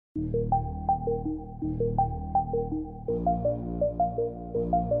I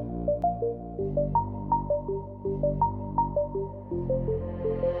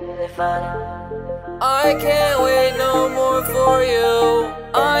can't wait no more for you.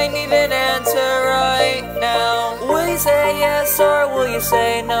 I need an answer right now. Will you say yes or will you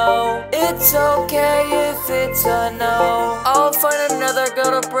say no? It's okay if it's a no. I'll find another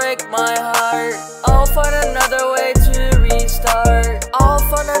girl to break my heart. I'll find another way to restart. I'll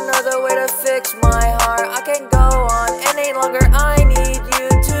find another way to fix my heart. I can't go on any longer. I need you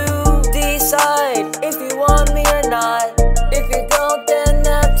to decide if you want me or not. If you don't, then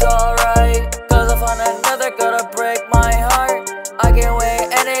that's alright. Cause I found another girl to break my heart. I can't wait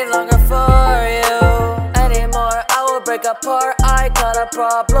any longer for you anymore. I will break apart. I got a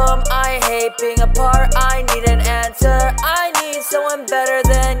problem. I hate being apart. I need an answer. I need someone better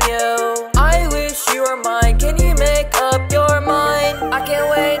than you. I wish you were mine. Can you make up your mind? I can't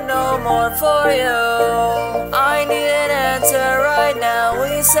wait no more for you. I need an answer right now.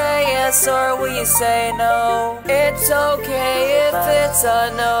 Will you say yes or will you say no? It's okay if it's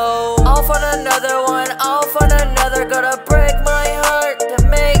a no. I'll find another one. I'll find another girl to break my heart, to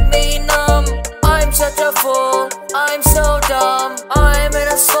make me numb. I'm such a fool. I'm so dumb. I'm in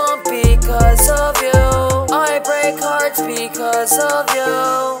a slump because of you. I break hearts because of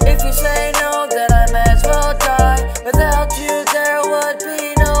you. If you say no, then I might as well die. Without you, there would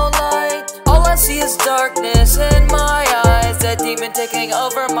be no light. All I see is darkness in my eyes. That demon taking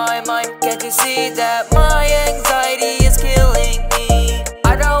over my mind. Can't you see that my anxiety is killing me?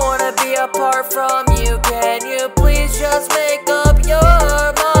 I don't wanna be apart from you. Can you please just make up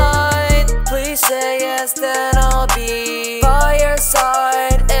your mind? Please say yes, then I'll be by your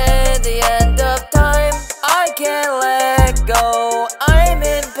side in the end of time. I can't let go. I'm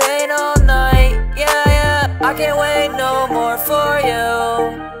in pain all night. Yeah, I can't wait no more for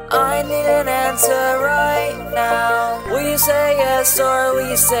you. I need an answer right now. Will you say yes or will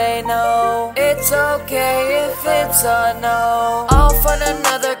you say no? It's okay if it's a no. I'll find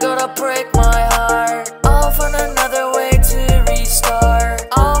another girl to break my